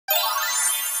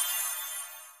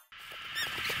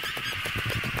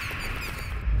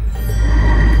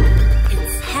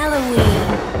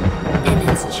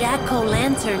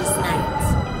jack-o'-lanterns night.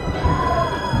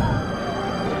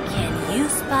 Can you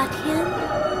spot him?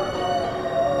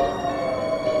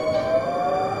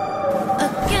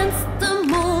 Against the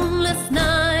moonless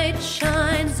night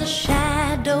shines a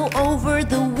shadow over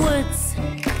the woods.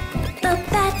 The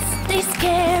bats they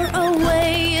scare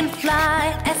away and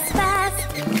fly as fast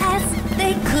as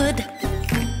they could.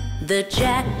 The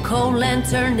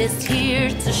jack-o'-lantern is here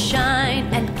to shine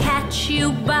and catch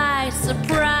you by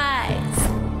surprise.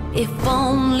 If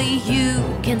only you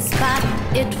can spot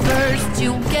it first,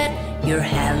 you'll get your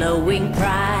Halloween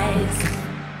prize.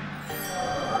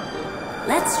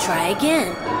 Let's try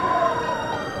again.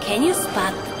 Can you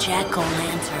spot the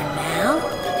jack-o'-lantern now?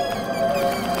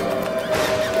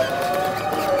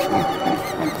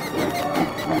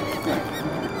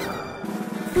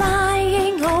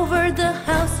 Flying over the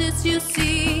houses you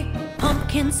see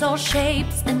pumpkins all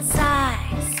shapes and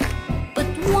size. But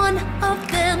one of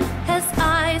them has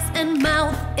eyes and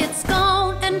mouth, it's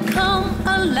gone and come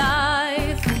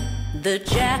alive. The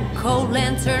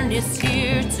jack-o'-lantern is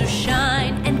here to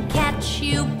shine and catch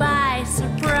you by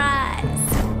surprise.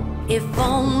 If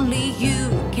only you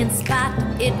can spot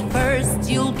it first,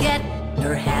 you'll get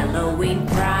your Halloween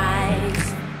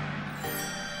prize.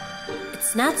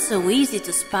 It's not so easy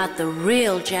to spot the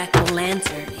real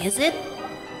jack-o'-lantern, is it?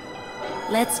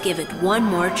 Let's give it one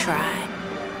more try.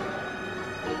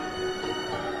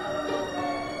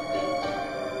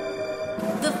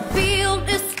 The field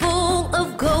is full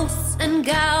of ghosts and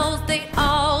gals, they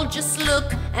all just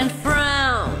look and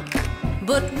frown.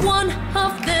 But one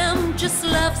of them just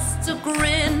loves to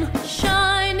grin,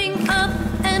 shining up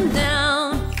and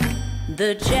down.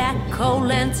 The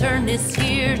jack-o'-lantern is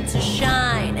here to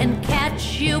shine and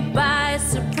catch you by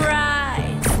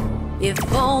surprise. If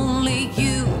only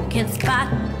you can spot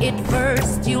it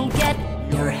first, you'll get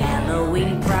your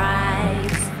Halloween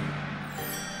prize.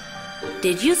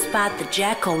 Did you spot the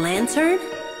jack-o'-lantern?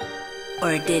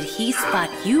 Or did he spot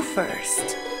you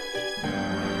first?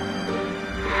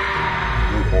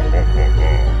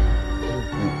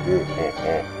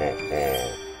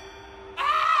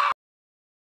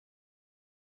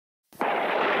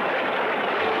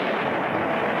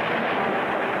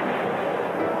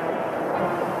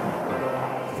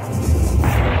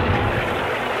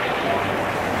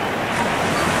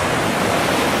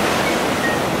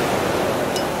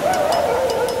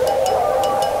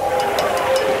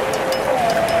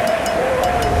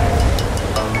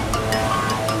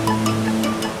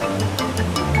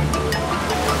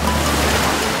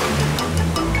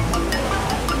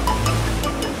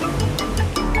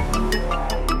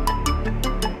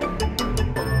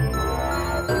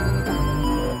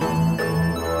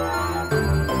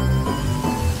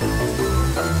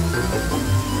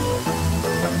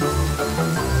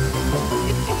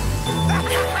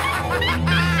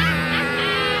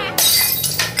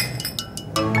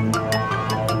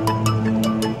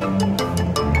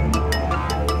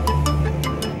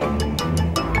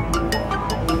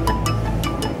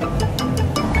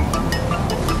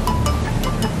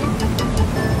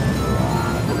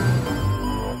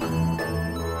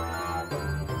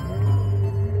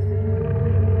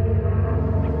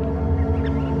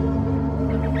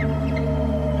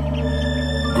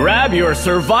 Grab your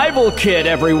survival kit,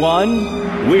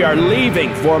 everyone! We are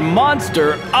leaving for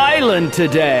Monster Island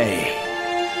today!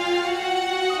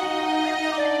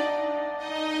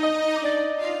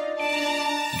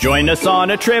 Join us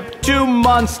on a trip to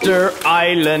Monster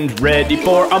Island, ready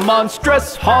for a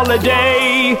monstrous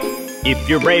holiday! If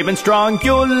you're brave and strong,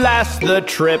 you'll last the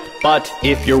trip, but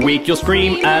if you're weak, you'll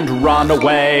scream and run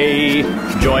away.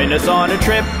 Join us on a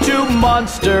trip to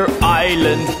Monster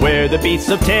Island, where the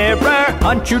beasts of terror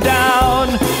hunt you down.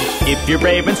 If you're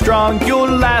brave and strong, you'll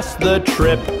last the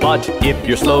trip, but if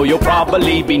you're slow, you'll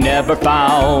probably be never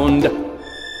found.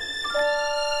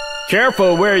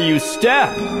 Careful where you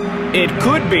step. It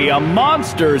could be a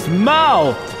monster's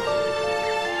mouth.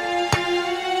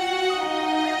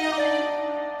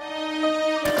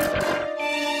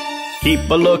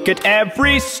 Keep a look at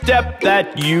every step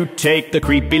that you take. The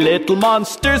creepy little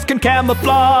monsters can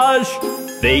camouflage.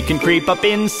 They can creep up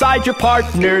inside your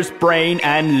partner's brain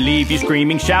and leave you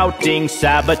screaming, shouting,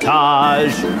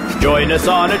 sabotage. Join us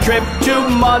on a trip to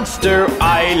Monster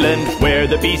Island, where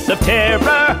the beasts of terror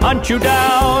hunt you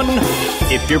down.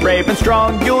 If you're brave and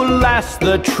strong, you'll last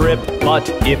the trip, but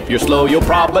if you're slow, you'll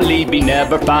probably be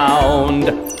never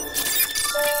found.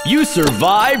 You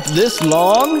survived this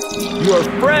long? Your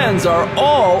friends are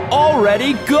all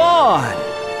already gone!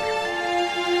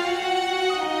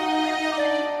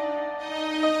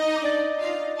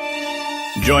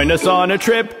 Join us on a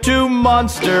trip to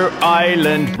Monster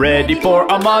Island, ready for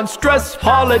a monstrous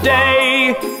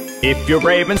holiday. If you're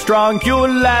brave and strong, you'll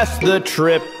last the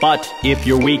trip, but if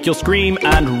you're weak, you'll scream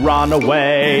and run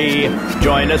away.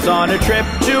 Join us on a trip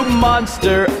to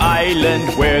Monster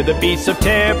Island, where the beasts of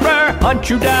terror hunt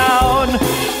you down.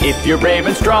 If you're brave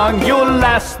and strong, you'll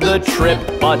last the trip,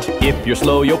 but if you're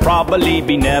slow, you'll probably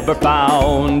be never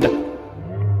found.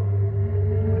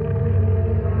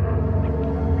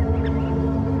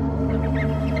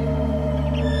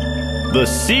 The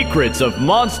secrets of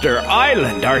Monster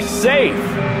Island are safe,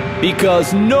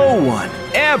 because no one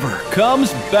ever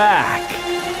comes back.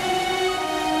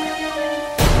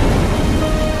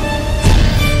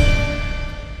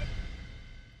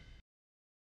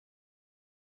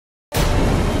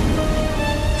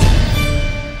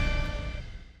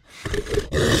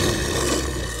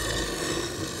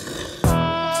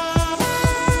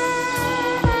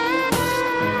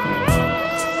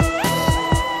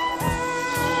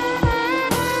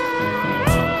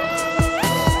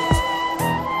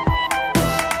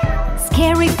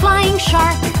 Scary flying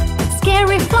shark,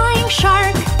 scary flying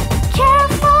shark.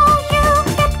 Careful you,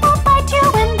 it will bite you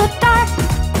in the dark.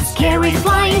 Scary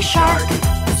flying shark,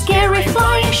 scary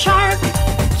flying shark.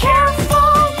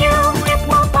 Careful you, it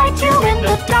will bite you in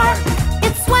the dark.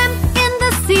 It swam in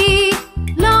the sea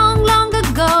long, long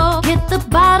ago. Hit the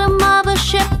bottom of a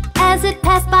ship as it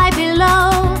passed by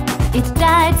below. It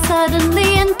died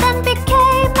suddenly and then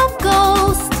became a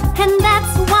ghost. And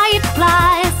that's why it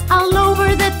flies all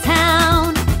over the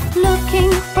town,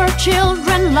 looking for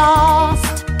children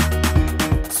lost.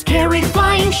 Scary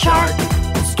flying shark,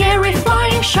 scary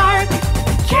flying shark.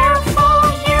 Careful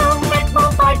you, it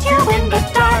will bite you in the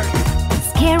dark.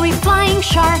 Scary flying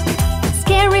shark,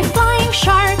 scary flying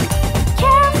shark.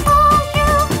 Careful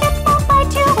you, it will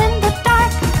bite you in the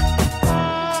dark.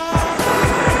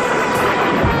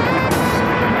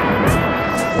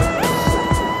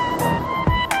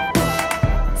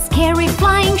 Scary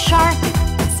flying shark,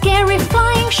 scary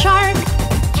flying shark.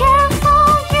 Careful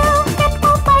you, it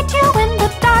will bite you in the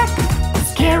dark.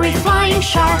 Scary flying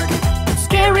shark,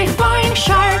 scary flying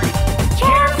shark.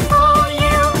 Careful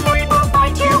you, it will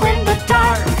bite you in the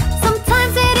dark.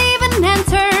 Sometimes it even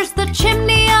enters the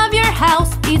chimney of your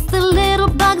house, eats the little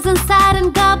bugs inside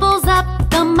and gobbles up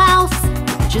the mouse.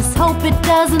 Just hope it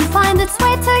doesn't find its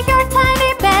way to your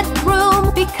tiny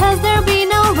bedroom, because there'll be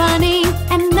no running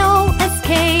and no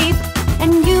escape,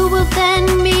 and you will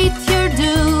then meet your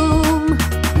doom.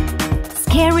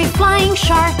 Scary flying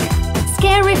shark,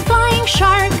 scary flying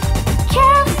shark.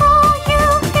 Careful you,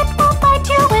 it will bite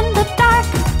you in the dark.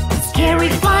 Scary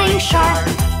flying shark,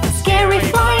 scary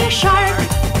flying shark.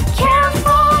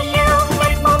 Careful you,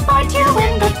 it will bite you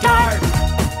in the dark.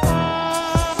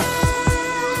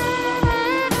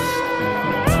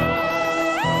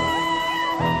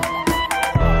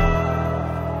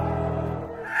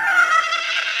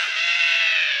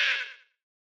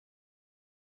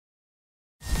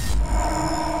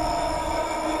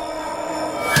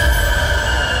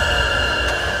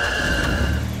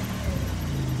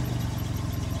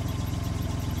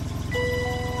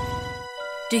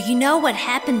 Do you know what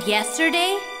happened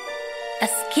yesterday? A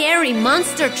scary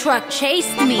monster truck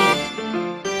chased me.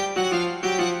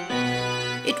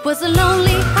 It was a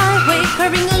lonely highway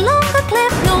curving along the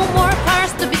cliff, no more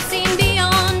cars to be seen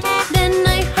beyond. Then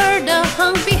I heard a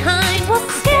honk behind. Was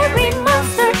a scary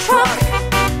monster truck.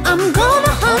 I'm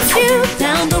gonna hunt you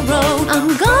down the road, I'm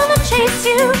gonna chase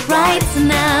you right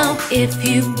now. If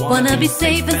you wanna be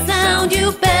safe and sound,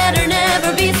 you better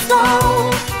never be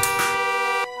slow.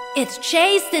 It's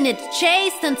chased and it's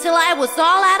chased until I was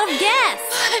all out of gas.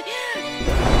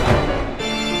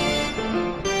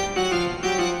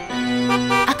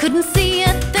 I couldn't see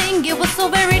a thing, it was so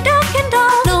very dark and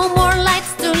dull. No more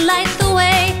lights to light the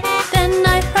way. Then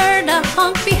I heard a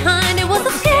honk behind, it was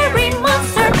a scary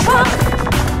monster truck.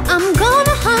 I'm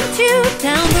gonna hunt you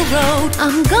down the road,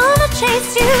 I'm gonna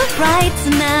chase you right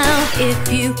now.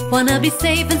 If you wanna be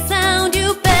safe and sound,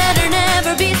 you better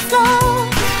never be slow.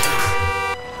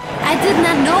 I did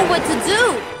not know what to do.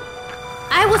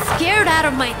 I was scared out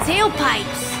of my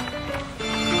tailpipes.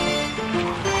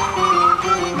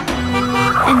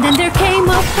 And then there came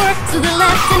a fork to the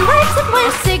left and right. It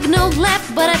went signaled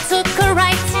left, but I took a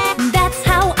right. That's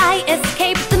how I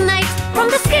escaped the night from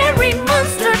the scary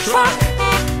monster truck.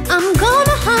 I'm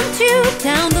gonna hunt you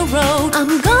down the road,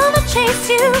 I'm gonna chase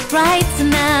you right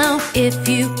now. If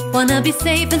you wanna be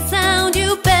safe and sound,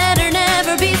 you better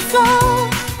never be slow.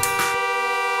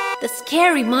 The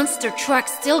scary monster truck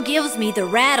still gives me the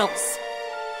rattles.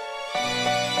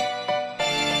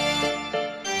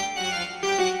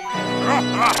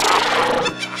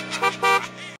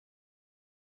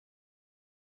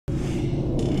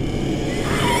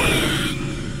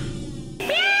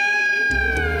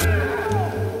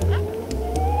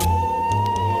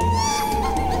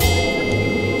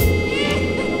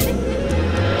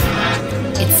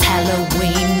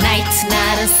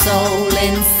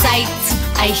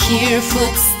 I hear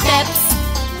footsteps.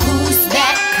 Who's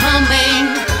that coming?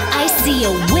 I see a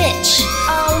witch.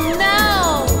 Oh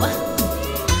no!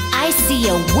 I see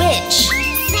a witch.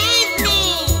 Save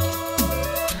me!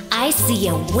 I see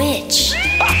a witch.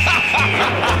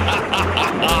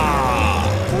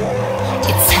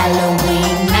 It's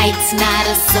Halloween night, not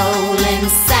a soul in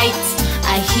sight.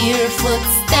 I hear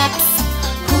footsteps.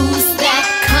 Who's that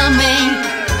coming?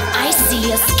 I see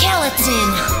a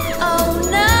skeleton. Oh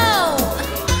no!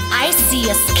 I see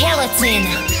a skeleton.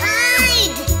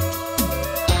 Hide!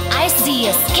 I see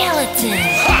a skeleton.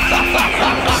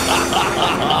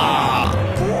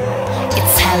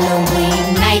 It's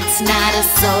Halloween night, not a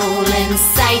soul in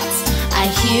sight. I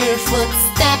hear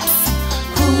footsteps.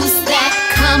 Who's that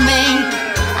coming?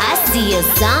 I see a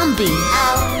zombie.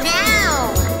 Oh no!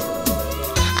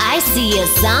 I see a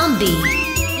zombie.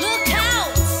 Look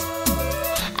out!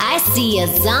 I see a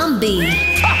zombie.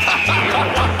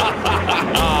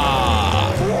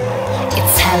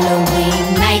 It's Halloween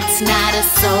night, not a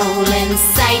soul in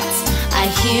sight. I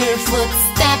hear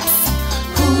footsteps.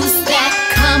 Who's that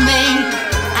coming?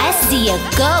 I see a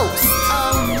ghost.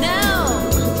 Oh no!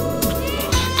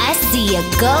 I see a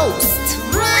ghost.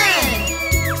 Run!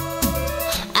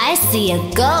 I see a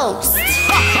ghost.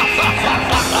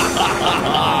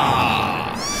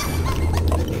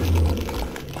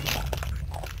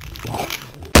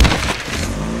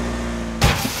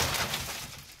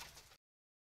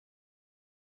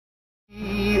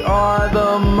 We are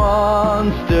the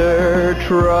monster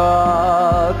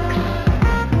trucks.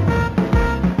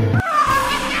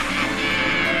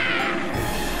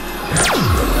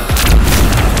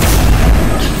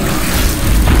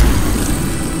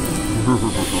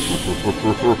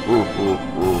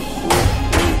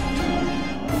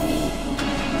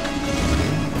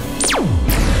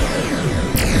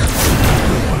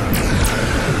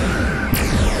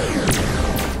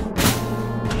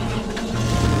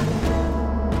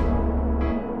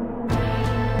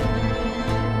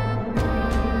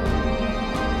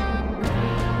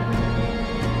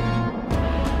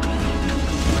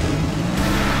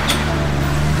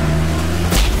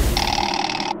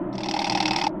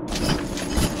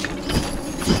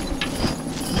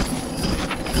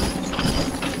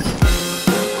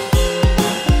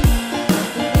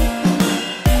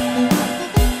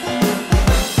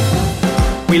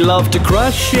 We love to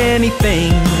crush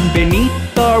anything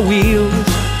beneath our wheels.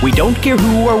 We don't care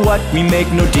who or what, we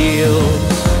make no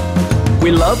deals.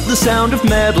 We love the sound of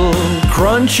metal,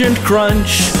 crunch and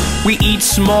crunch. We eat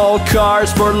small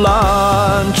cars for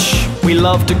lunch. We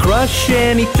love to crush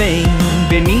anything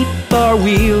beneath our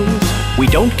wheels. We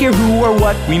don't care who or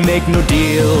what, we make no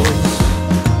deals.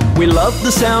 We love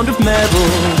the sound of metal,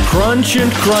 crunch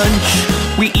and crunch.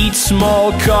 We eat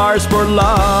small cars for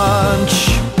lunch.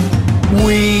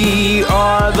 We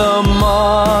are the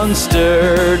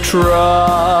monster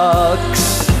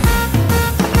trucks.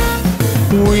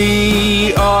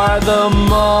 We are the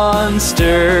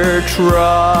monster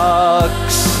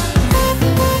trucks.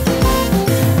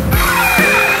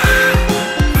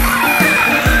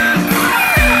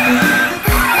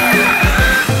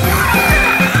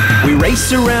 We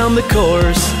race around the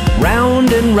course,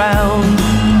 round and round,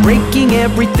 breaking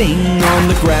everything on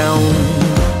the ground.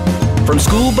 From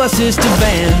school buses to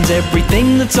vans,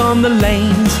 everything that's on the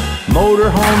lanes,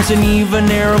 motorhomes and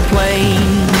even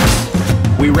aeroplanes.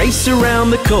 We race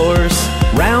around the course,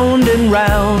 round and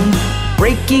round,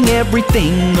 breaking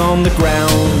everything on the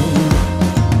ground.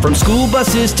 From school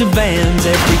buses to vans,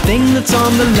 everything that's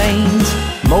on the lanes,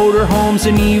 motorhomes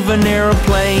and even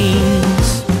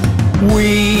aeroplanes.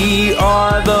 We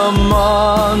are the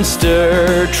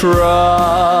monster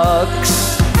trucks.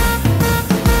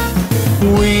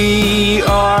 We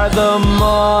are the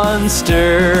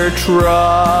monster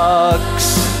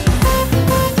trucks.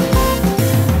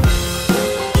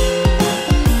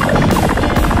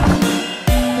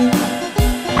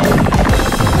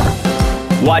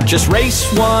 Watch us race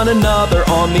one another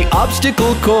on the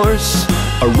obstacle course,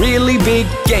 a really big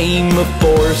game of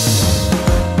force.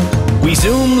 We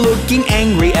zoom looking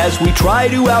angry as we try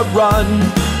to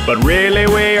outrun, but really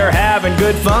we are having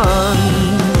good fun.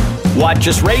 Watch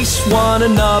us race one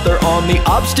another on the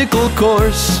obstacle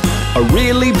course, a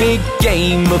really big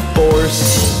game of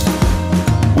force.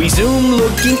 We zoom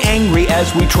looking angry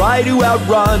as we try to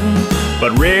outrun,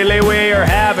 but really we are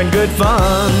having good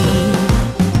fun.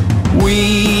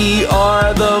 We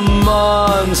are the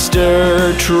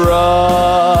monster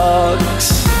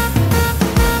trucks.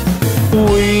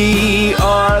 We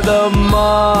are the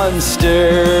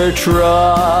monster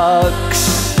trucks.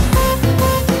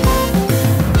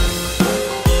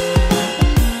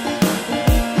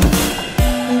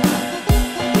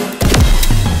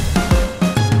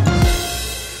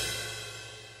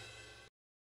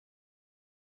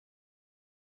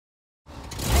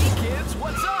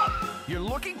 What's up? You're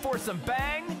looking for some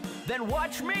bang? Then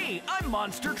watch me, I'm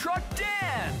Monster Truck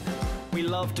Dan! We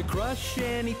love to crush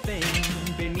anything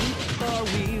beneath our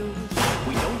wheels.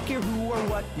 We don't care who or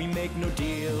what, we make no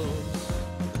deals.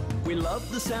 We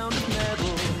love the sound of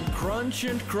metal, crunch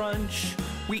and crunch.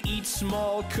 We eat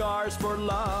small cars for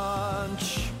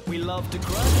lunch. We love to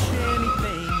crush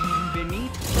anything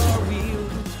beneath our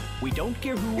wheels. We don't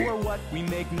care who or what, we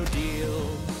make no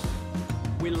deals.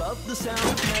 We love the sound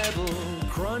of metal,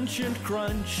 crunch and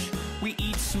crunch. We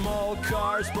eat small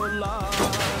cars for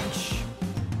lunch.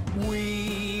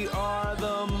 We are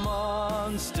the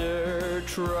Monster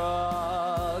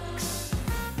Trucks.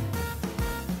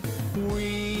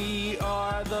 We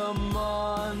are the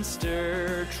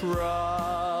Monster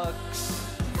Trucks.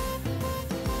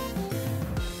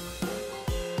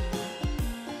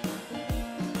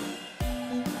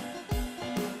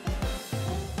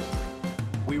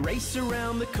 We race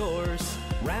around the course,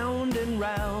 round and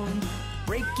round,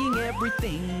 breaking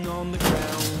everything on the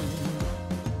ground.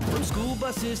 From school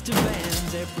buses to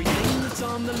vans, everything that's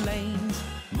on the lanes,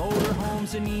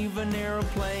 motorhomes and even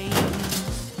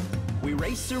aeroplanes. We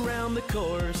race around the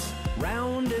course,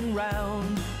 round and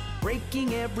round,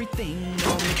 breaking everything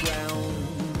on the ground.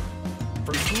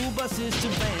 From school buses to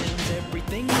vans,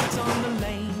 everything that's on the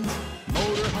lanes,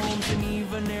 motorhomes and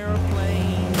even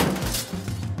aeroplanes.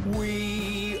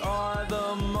 We are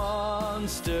the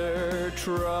Monster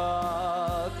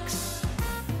Trucks.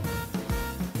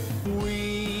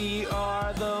 We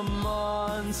are the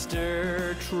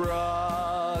Monster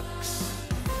Trucks.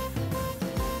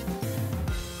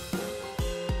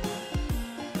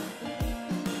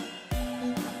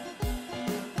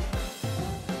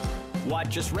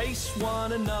 Watch us race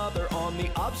one another on the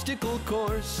obstacle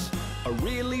course, a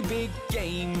really big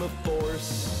game of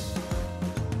force.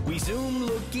 We zoom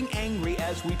looking angry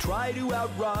as we try to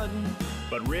outrun,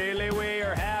 but really we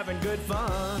are having good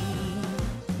fun.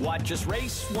 Watch us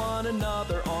race one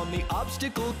another on the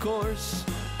obstacle course,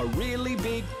 a really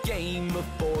big game of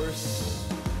force.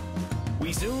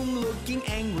 We zoom looking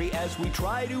angry as we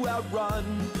try to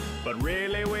outrun, but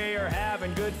really we are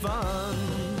having good fun.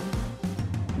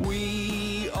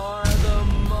 We are the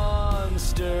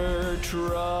Monster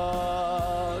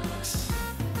Trucks.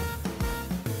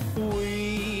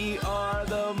 We are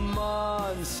the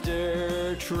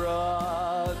Monster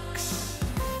Trucks.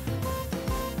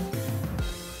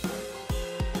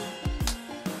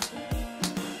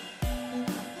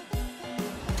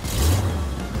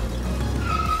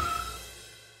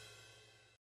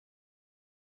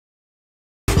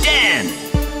 Dan!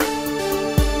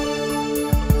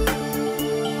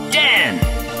 Dan!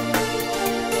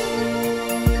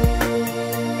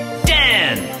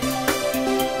 Dan! Dan!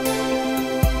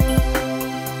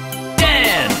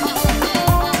 Dan!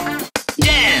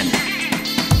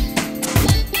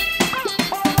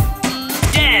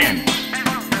 Dan!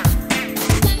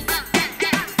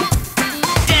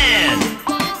 Dan!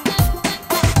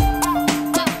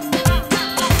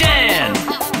 Dan!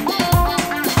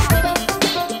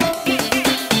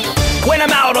 When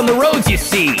I'm out on the roads, you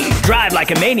see, drive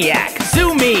like a maniac,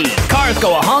 sue me. Cars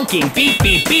go a honking, beep,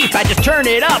 beep, beep. I just turn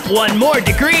it up 1 more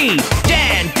degree.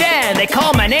 Dan, Dan, they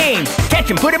call my name. Catch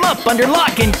him, put him up under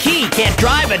lock and key. Can't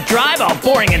drive a drive all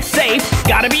boring and safe.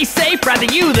 Gotta be safe, rather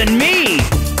you than me.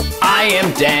 I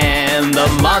am Dan, the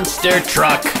Monster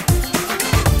Truck.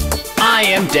 I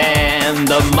am Dan,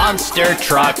 the Monster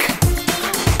Truck.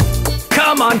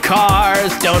 Come on,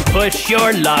 cars, don't push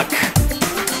your luck.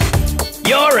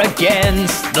 You're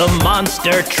against the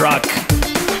Monster Truck.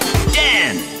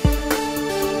 Dan!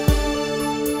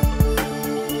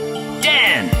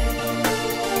 Dan!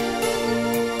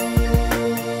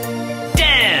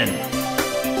 Dan!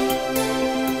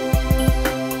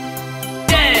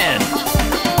 Dan!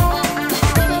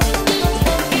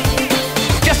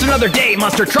 Just another day,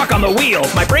 Monster Truck on the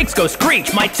wheels. My brakes go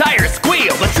screech, my tires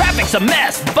squeal. The traffic's a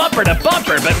mess, bumper to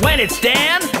bumper, but when it's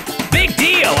Dan, big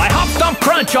deal. I hop, stomp,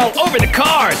 crunch all over the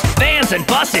cars. Vans and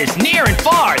buses, near and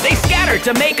far. They scatter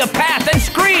to make a path and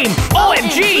scream,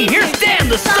 OMG, here's Dan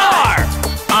the star.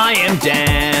 I am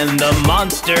Dan, the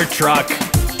Monster Truck.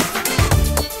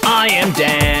 I am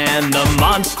Dan, the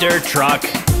Monster Truck.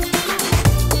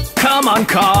 Come on,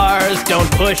 cars, don't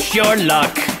push your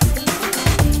luck.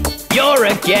 You're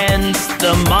against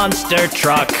the Monster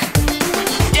Truck.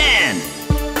 Dan!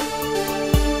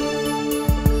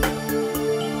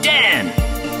 Dan!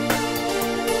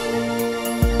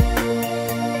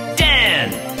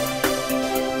 Dan!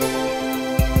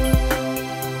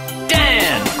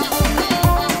 Dan!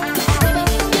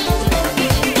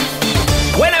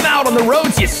 When I'm out on the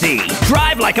roads, you see,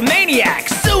 drive like a maniac,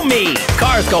 sue me.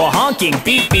 Cars cars go honking,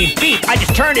 beep, beep, beep. I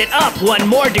just turned it up 1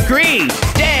 more degree.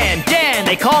 Dan, Dan,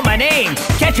 they call my name.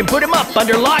 Catch him, put him up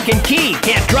under lock and key.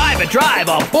 Can't drive a drive,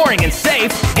 all boring and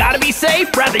safe. Gotta be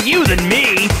safe, rather you than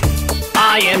me.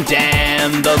 I am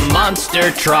Dan, the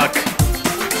monster truck.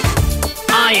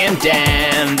 I am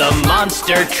Dan, the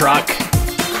monster truck.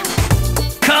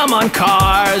 Come on,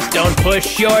 cars, don't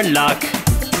push your luck.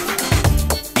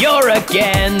 You're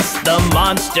against the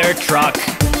monster truck.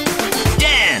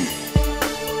 Dan!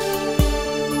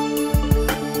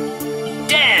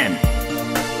 Dan!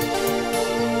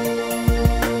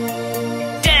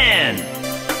 Dan!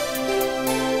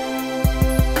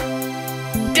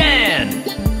 Dan!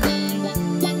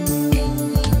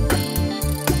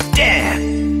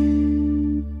 Dan!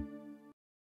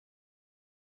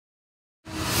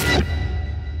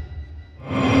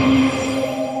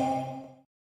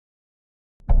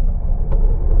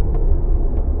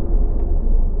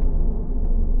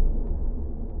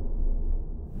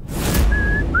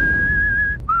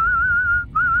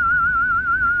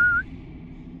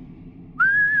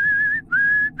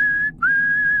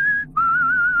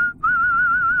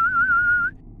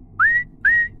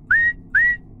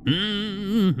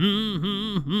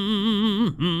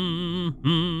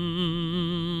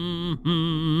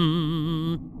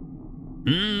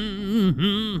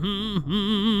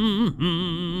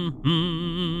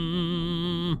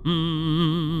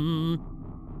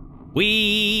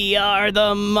 We are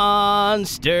the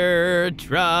monster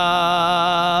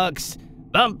trucks.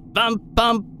 Bump, bump,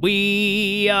 bump.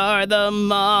 We are the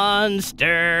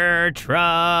monster trucks.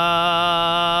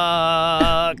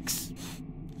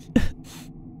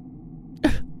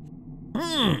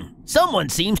 Someone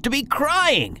seems to be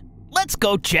crying. Let's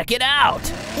go check it out.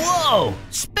 Whoa,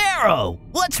 Sparrow,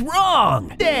 what's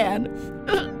wrong?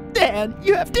 Dan,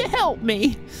 you have to help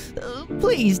me.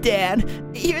 Please,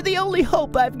 Dan, you're the only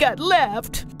hope I've got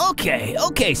left.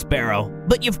 Okay, Sparrow,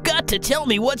 but you've got to tell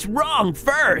me what's wrong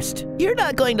first. You're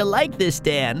not going to like this,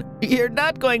 Dan. You're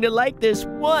not going to like this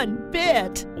one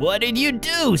bit. What did you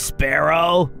do,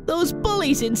 Sparrow? Those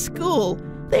bullies in school,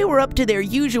 they were up to their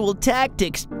usual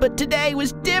tactics, but today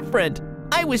was different.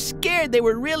 I was scared they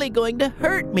were really going to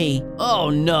hurt me. Oh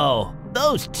no,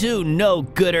 those 2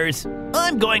 no-gooders.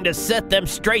 I'm going to set them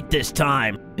straight this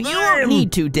time. You don't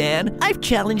need to, Dan. I've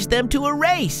challenged them to a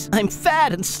race. I'm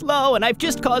fat and slow, and I've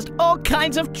just caused all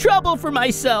kinds of trouble for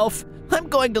myself. I'm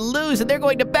going to lose, and they're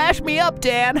going to bash me up,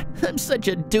 Dan. I'm such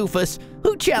a doofus.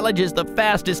 Who challenges the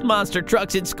fastest monster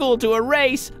trucks in school to a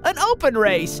race? An open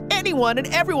race. Anyone and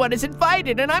everyone is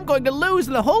invited, and I'm going to lose,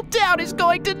 and the whole town is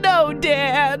going to know,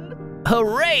 Dan. A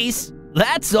race?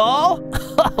 That's all?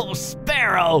 Oh,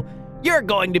 Sparrow, you're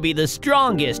going to be the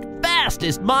strongest,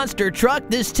 fastest monster truck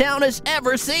this town has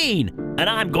ever seen, and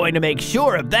I'm going to make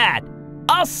sure of that.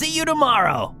 I'll see you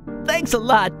tomorrow. Thanks a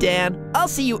lot, Dan. I'll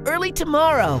see you early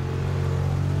tomorrow.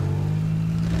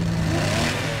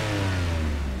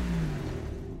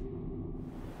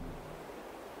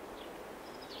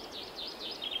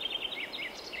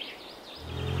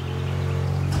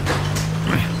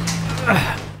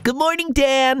 Good morning,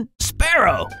 Dan.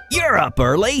 Sparrow, you're up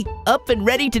early. Up and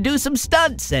ready to do some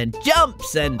stunts and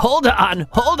jumps and... Hold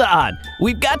on.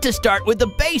 We've got to start with the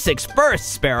basics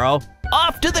first, Sparrow.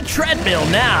 Off to the treadmill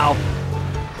now.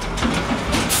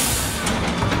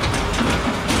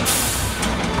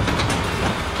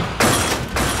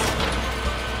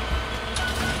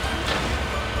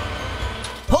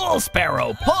 Pull,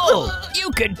 Sparrow, pull.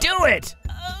 You can do it.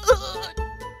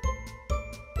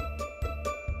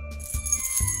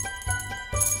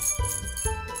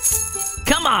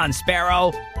 Come on,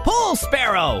 Sparrow. Pull,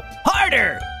 Sparrow.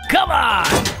 Harder. Come on.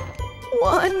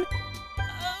 1.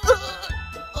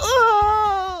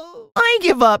 I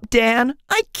give up, Dan.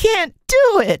 I can't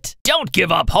do it. Don't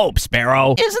give up hope,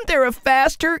 Sparrow. Isn't there a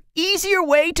faster, easier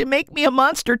way to make me a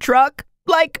monster truck?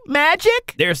 Like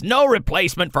magic? There's no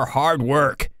replacement for hard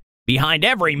work. Behind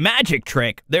every magic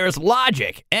trick, there's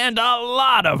logic and a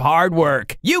lot of hard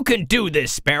work. You can do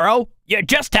this, Sparrow. You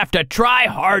just have to try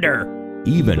harder.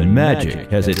 Even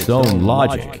magic has its own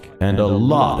logic and a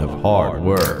lot of hard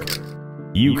work.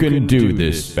 You can do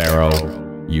this, Sparrow.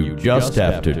 You just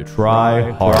have to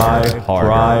try harder.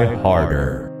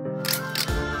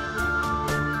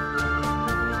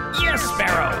 Yes,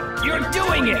 Sparrow, you're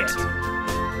doing it!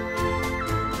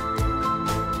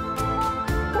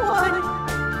 1,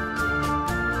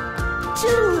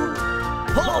 2.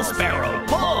 Pull, Sparrow,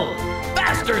 pull!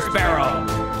 Faster, Sparrow!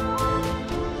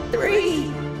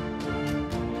 3.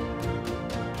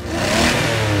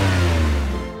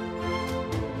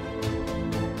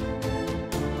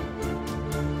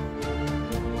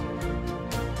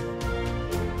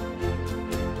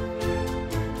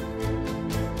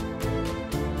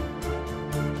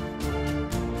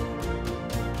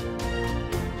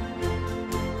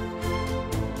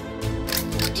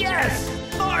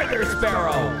 Farther,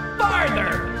 Sparrow!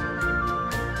 Farther!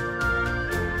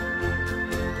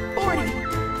 40,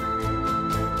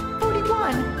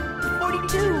 41,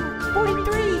 42,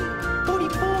 43,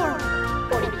 44,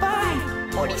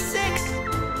 45, 46,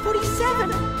 47.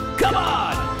 Come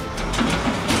on!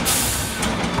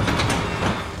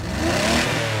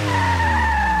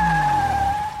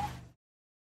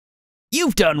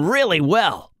 You've done really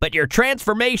well, but your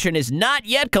transformation is not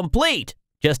yet complete.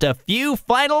 Just a few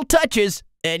final touches,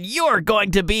 and you're going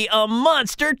to be a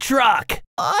monster truck.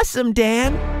 Awesome,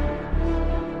 Dan.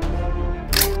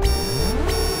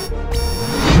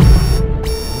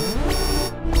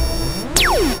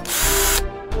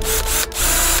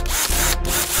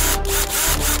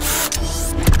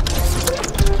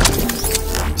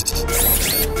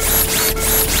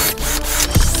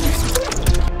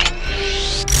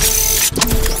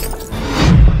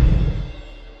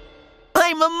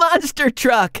 I'm a monster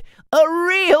truck! A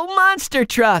real monster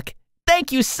truck!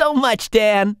 Thank you so much,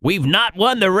 Dan. We've not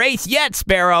won the race yet,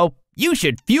 Sparrow. You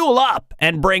should fuel up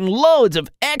and bring loads of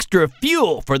extra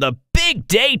fuel for the big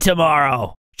day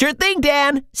tomorrow. Sure thing,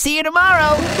 Dan. See you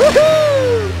tomorrow.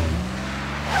 Woohoo!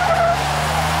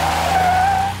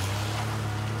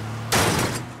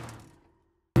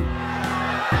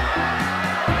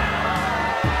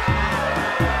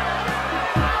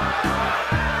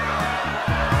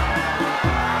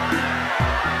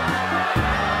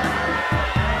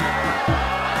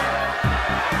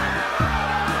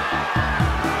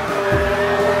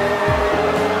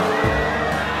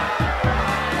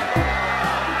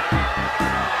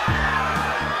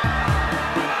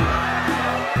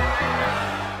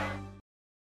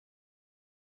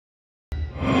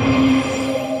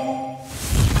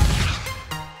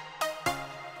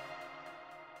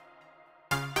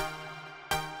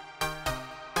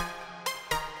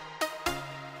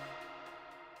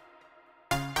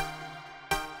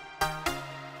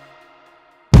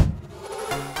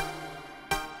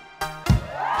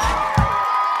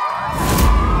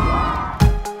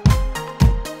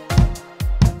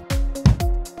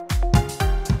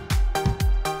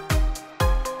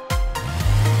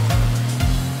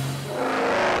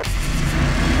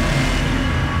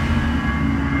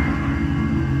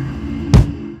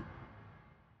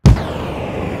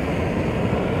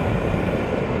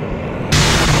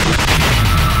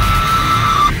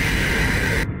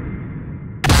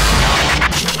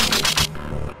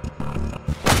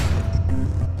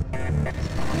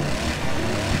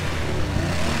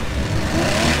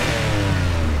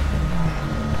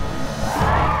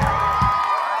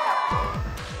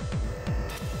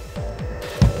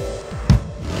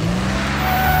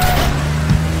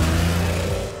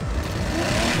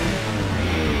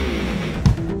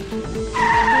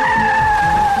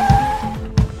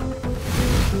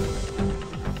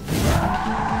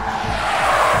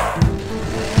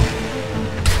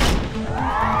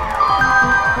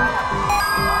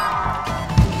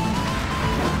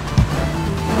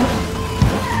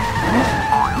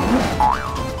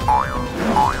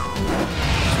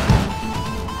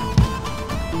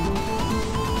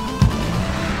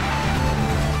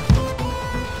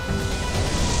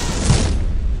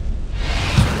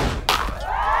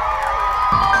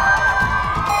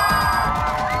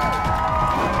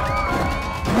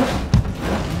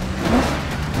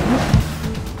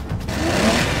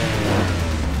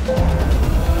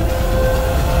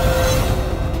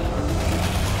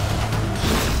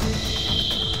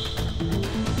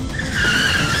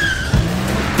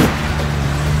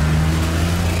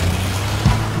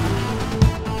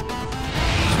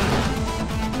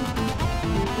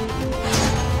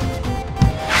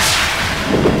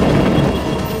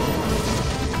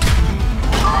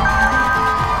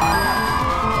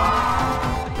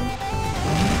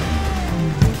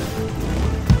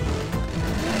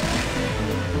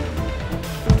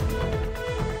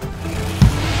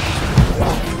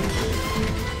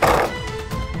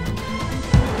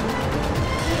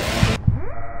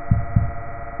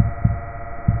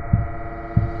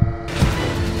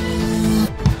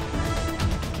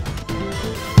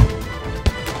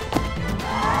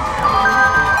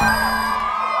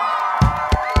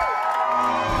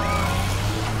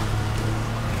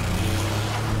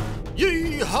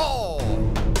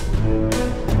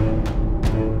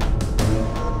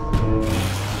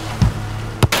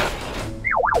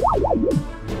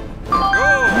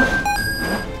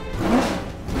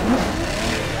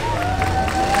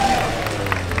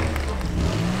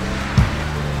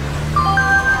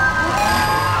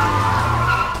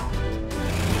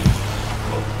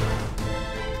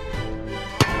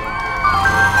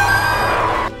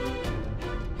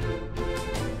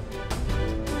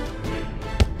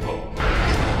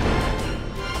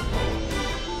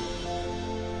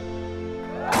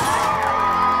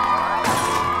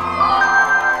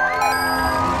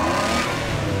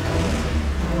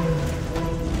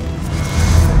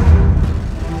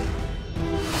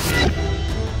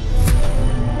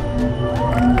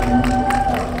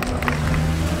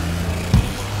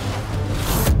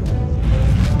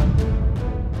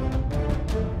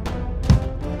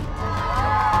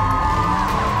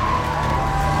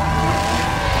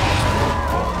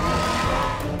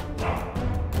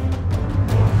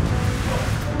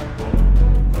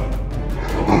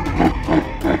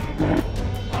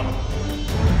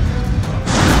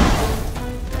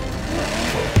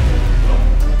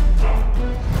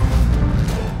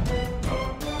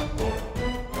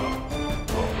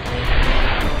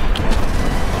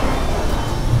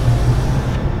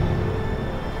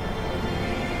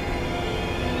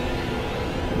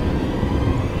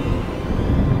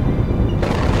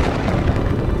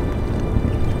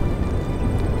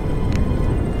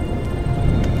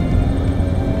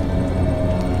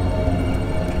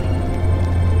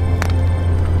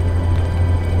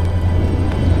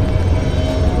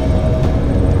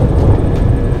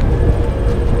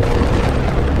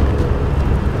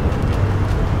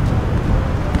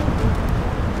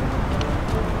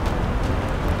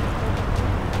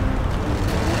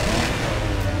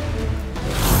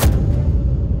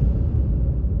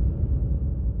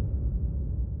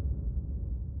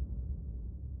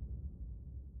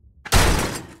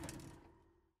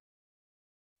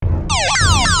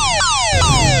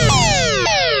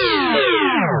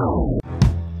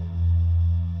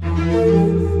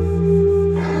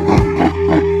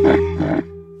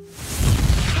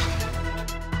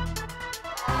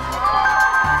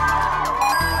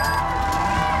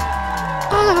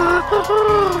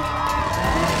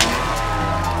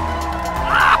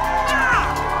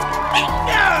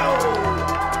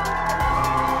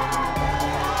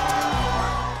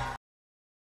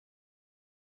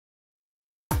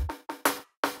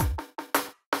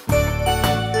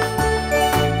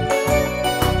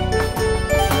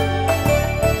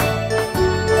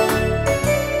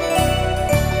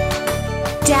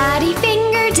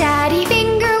 Daddy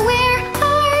finger, where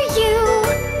are you?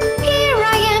 Here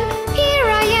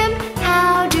I am,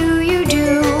 how do you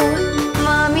do?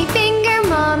 Mommy finger,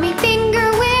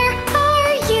 where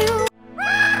are you?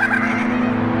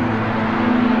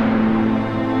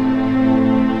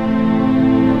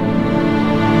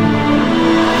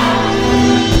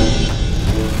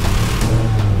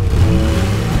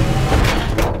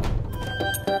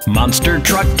 Monster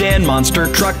Truck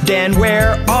Dan,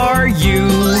 where are you?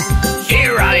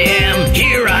 Here I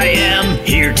am,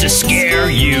 here to scare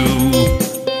you.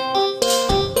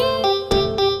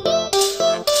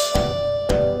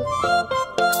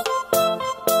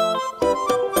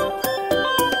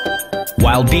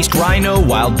 Wild Beast Rhino,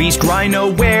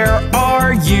 where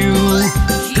are you?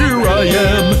 Here I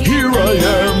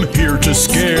am, here to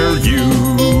scare you.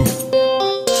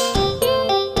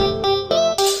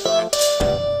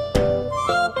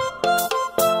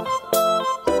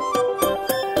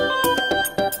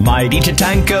 Mighty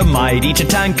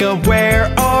Tatanka,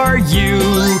 where are you?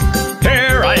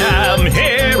 Here I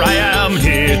am,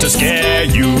 here to scare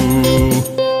you.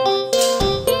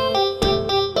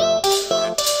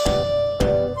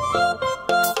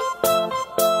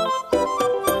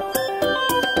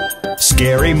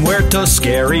 Scary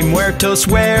Muertos,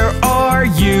 where are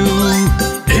you?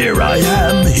 Here I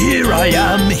am,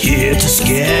 here to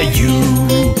scare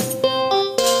you.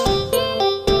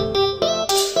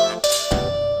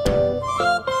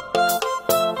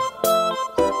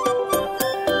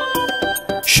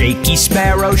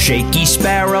 Shaky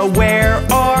Sparrow, where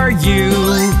are you?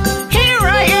 Here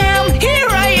I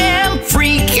am,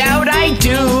 freak out I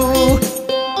do.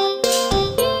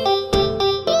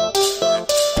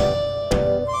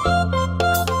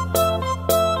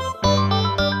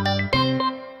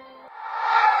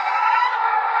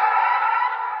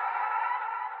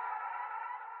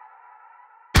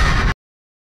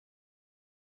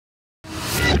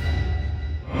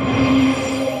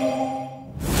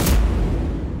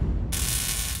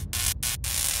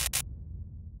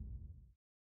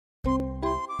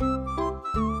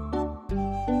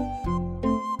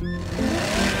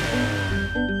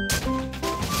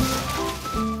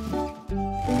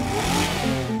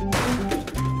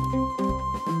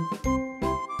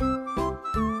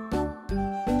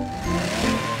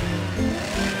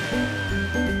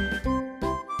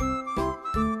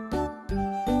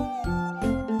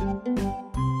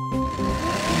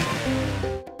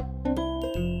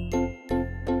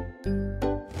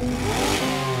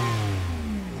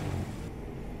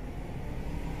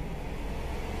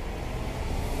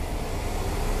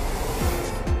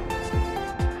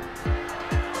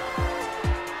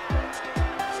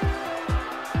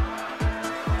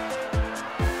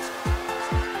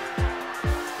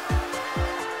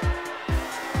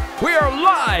 We are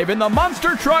live in the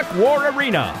Monster Truck War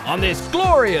Arena on this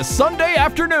glorious Sunday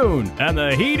afternoon, and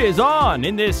the heat is on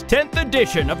in this 10th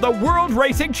edition of the World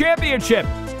Racing Championship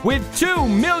with 2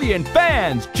 million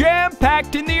fans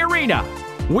jam-packed in the arena.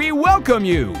 We welcome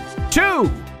you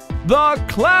to the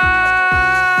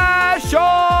Clash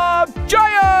of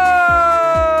Giants!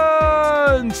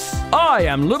 I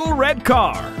am Little Red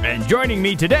Car, and joining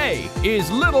me today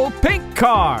is Little Pink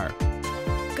Car.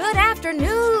 Good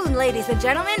afternoon, ladies and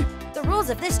gentlemen. The rules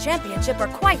of this championship are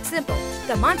quite simple.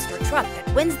 The monster truck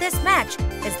that wins this match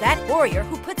is that warrior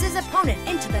who puts his opponent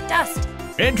into the dust.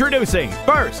 Introducing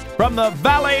first from the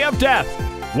Valley of Death,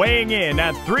 weighing in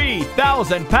at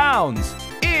 3,000 pounds,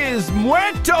 is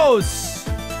Muertos.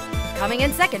 Coming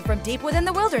in second from deep within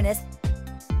the wilderness,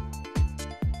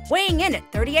 weighing in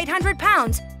at 3,800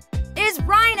 pounds, is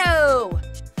Rhino.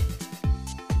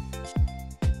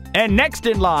 And next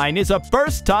in line is a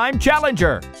first-time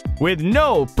challenger with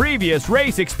no previous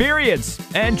race experience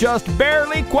and just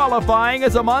barely qualifying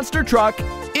as a monster truck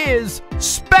is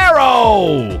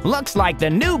Sparrow. Looks like the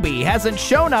newbie hasn't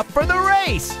shown up for the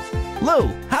race. Lou,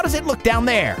 how does it look down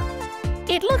there?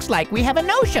 It looks like we have a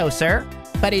no-show, sir.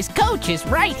 But his coach is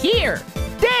right here.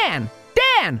 Dan!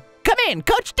 Come in,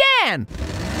 Coach Dan!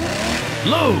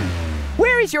 Lou!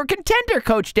 Where is your contender,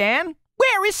 Coach Dan?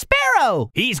 Where is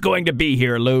Sparrow? He's going to be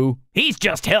here, Lou. He's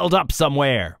just held up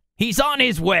somewhere. He's on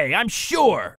his way, I'm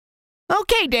sure.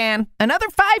 Okay, Dan. Another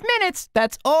 5 minutes.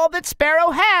 That's all that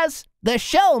Sparrow has. The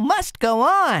show must go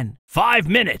on. 5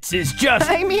 minutes is just...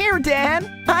 I'm here,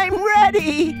 Dan. I'm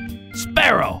ready.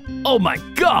 Sparrow! Oh my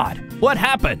God! What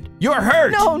happened? You're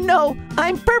hurt! No,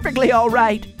 I'm perfectly all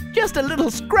right. Just a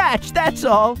little scratch, that's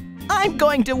all. I'm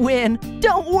going to win.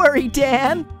 Don't worry,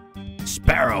 Dan.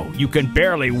 Sparrow, you can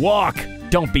barely walk.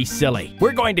 Don't be silly.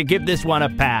 We're going to give this one a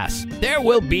pass. There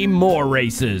will be more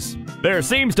races. There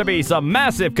seems to be some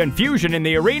massive confusion in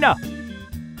the arena.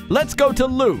 Let's go to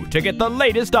Lou to get the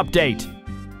latest update.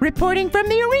 Reporting from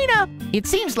the arena. It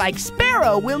seems like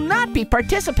Sparrow will not be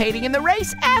participating in the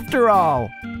race after all.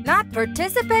 Not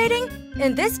participating?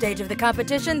 In this stage of the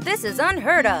competition, this is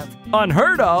unheard of.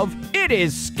 Unheard of? It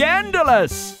is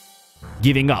scandalous!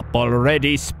 Giving up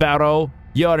already, Sparrow?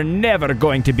 You're never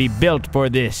going to be built for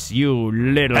this, you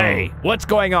little... Hey, what's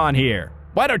going on here?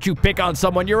 Why don't you pick on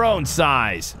someone your own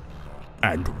size?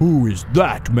 And who is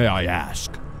that, may I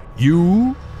ask?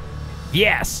 You?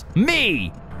 Yes,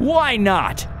 me! Why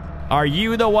not? Are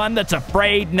you the one that's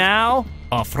afraid now?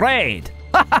 Afraid?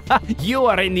 You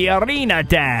are in the arena,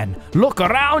 Dan. Look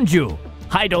around you.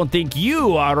 I don't think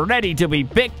you are ready to be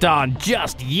picked on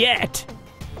just yet.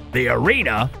 The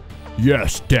arena?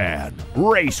 Yes, Dan.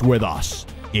 Race with us.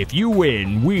 If you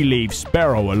win, we leave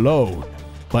Sparrow alone.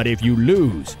 But if you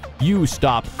lose, you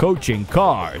stop coaching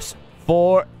cars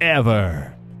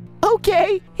forever.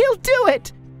 Okay, he'll do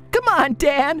it. Come on,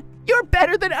 Dan. You're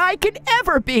better than I could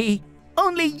ever be.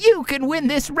 Only you can win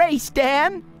this race,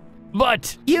 Dan.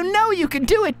 But... You know you can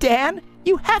do it, Dan.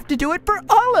 You have to do it for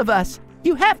all of us.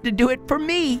 You have to do it for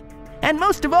me. And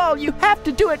most of all, you have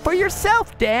to do it for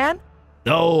yourself, Dan.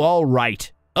 Oh, all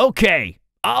right. Okay,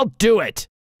 I'll do it.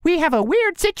 We have a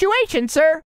weird situation,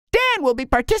 sir. Dan will be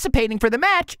participating for the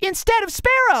match instead of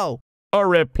Sparrow. A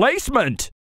replacement.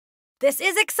 This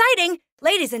is exciting!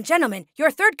 Ladies and gentlemen,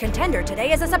 your third contender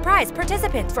today is a surprise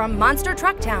participant from Monster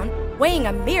Truck Town, weighing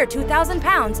a mere 2,000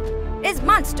 pounds, is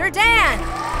Monster Dan!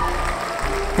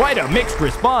 Quite a mixed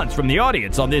response from the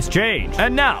audience on this change.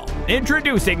 And now,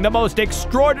 introducing the most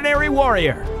extraordinary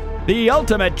warrior, the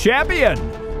ultimate champion,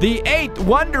 the 8th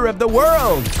wonder of the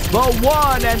world, the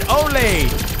one and only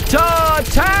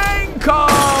Tatanka!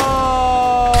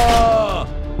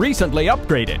 Recently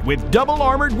upgraded with double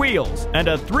armored wheels and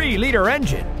a 3-liter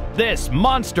engine, this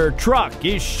monster truck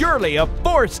is surely a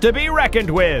force to be reckoned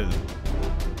with.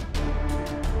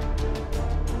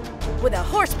 With a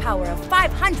horsepower of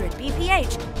 500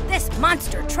 bph, this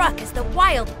monster truck is the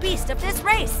wild beast of this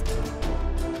race.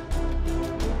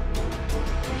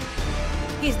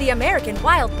 He's the American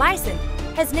wild bison.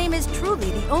 His name is truly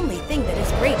the only thing that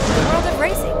is great in the world of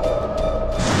racing.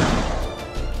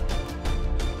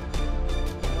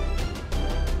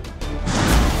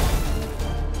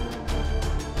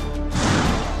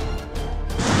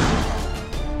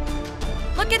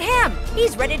 Look at him!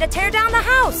 He's ready to tear down the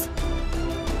house!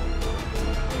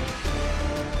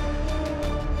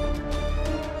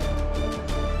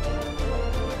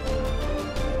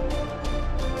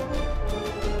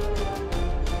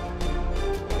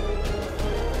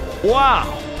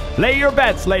 Wow! Lay your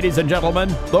bets, ladies and gentlemen.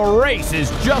 The race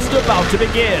is just about to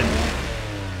begin.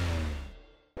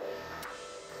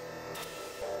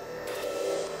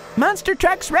 Monster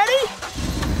trucks ready?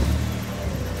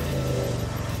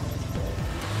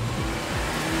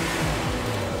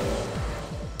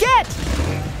 Get!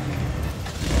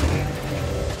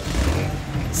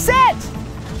 Set!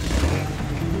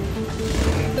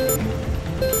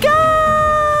 Go!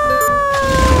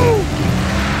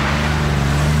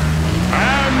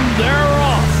 They're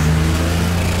off!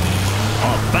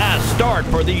 A fast start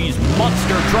for these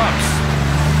monster trucks.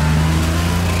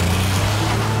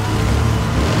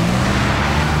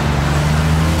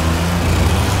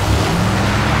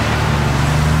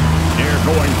 They're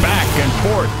going back and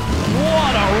forth.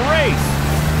 What a race!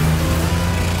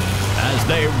 As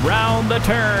they round the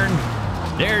turn,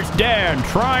 there's Dan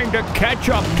trying to catch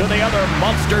up to the other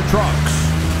monster trucks.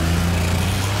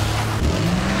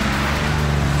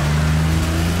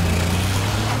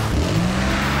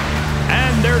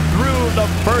 They're through the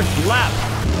first lap.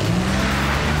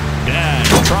 Dan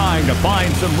trying to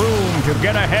find some room to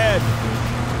get ahead.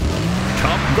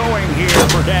 Tough going here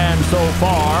for Dan so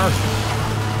far.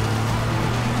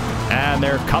 And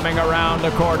they're coming around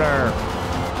the corner.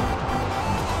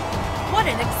 What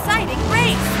an exciting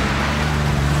race!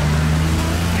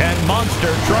 Can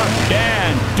Monster Truck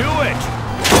Dan do it?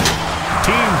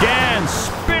 Team Dan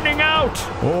spinning out.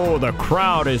 Oh, the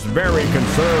crowd is very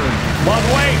concerned. But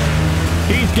wait!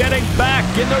 He's getting back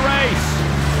in the race.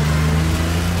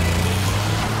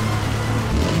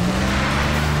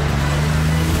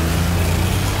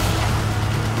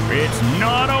 It's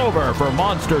not over for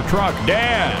Monster Truck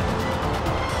Dan.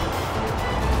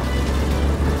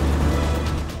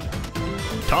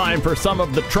 Time for some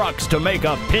of the trucks to make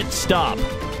a pit stop.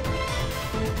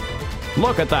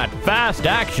 Look at that fast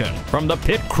action from the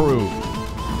pit crew.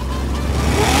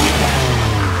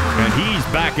 And he's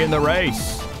back in the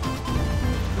race.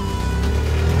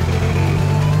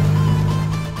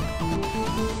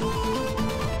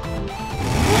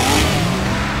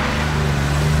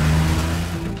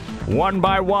 One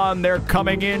by one, they're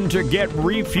coming in to get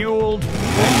refueled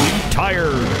and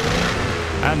retired.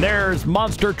 And there's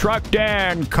Monster Truck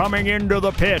Dan coming into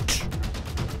the pit.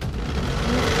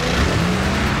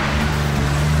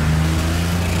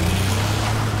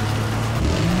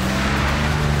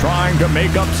 Trying to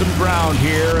make up some ground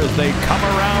here as they come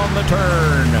around the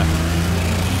turn.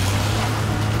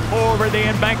 Over the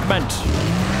embankment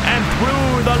and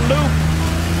through the loop.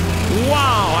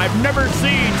 Wow, I've never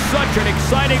seen such an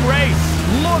exciting race.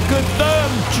 Look at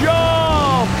them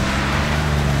jump!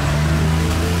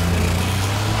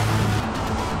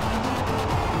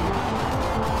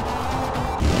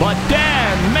 But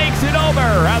Dan makes it over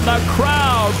and the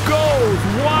crowd goes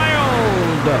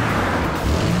wild.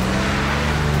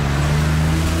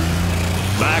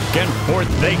 Back and forth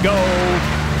they go,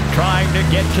 trying to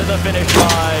get to the finish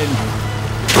line.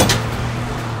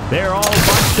 They're all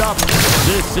bunched up.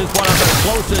 This is one of the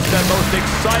closest and most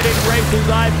exciting races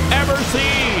I've ever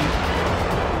seen.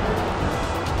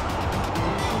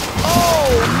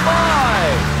 Oh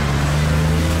my!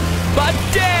 But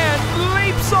Dan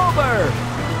leaps over.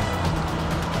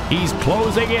 He's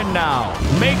closing in now,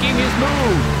 making his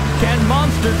move. Can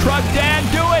Monster Truck Dan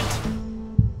do it?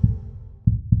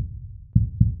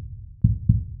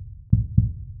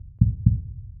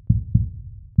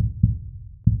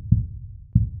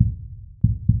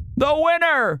 The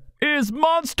winner is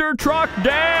Monster Truck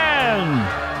Dan!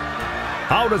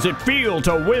 How does it feel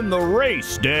to win the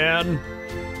race, Dan?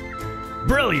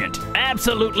 Brilliant,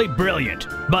 absolutely brilliant.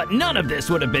 But none of this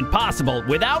would have been possible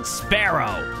without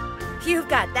Sparrow. You've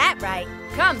got that right.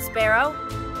 Come, Sparrow.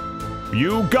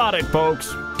 You got it,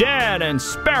 folks. Dan and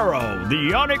Sparrow,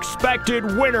 the unexpected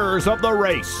winners of the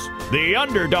race. The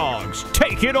underdogs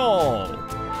take it all.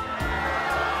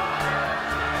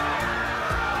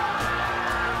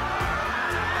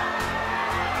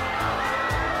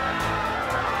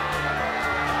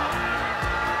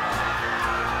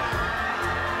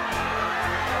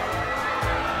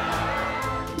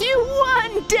 You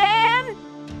won, Dan!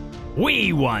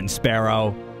 We won,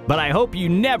 Sparrow. But I hope you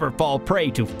never fall prey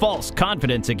to false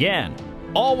confidence again.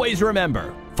 Always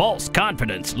remember, false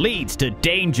confidence leads to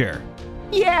danger.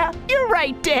 Yeah, you're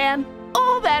right, Dan.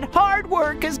 All that hard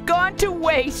work has gone to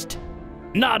waste.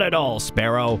 Not at all,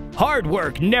 Sparrow. Hard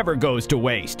work never goes to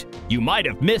waste. You might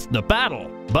have missed the battle,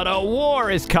 but a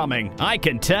war is coming, I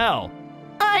can tell.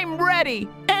 I'm ready,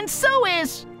 and so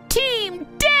is Team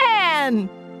Dan!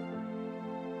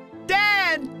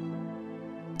 Dan!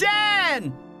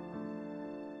 Dan!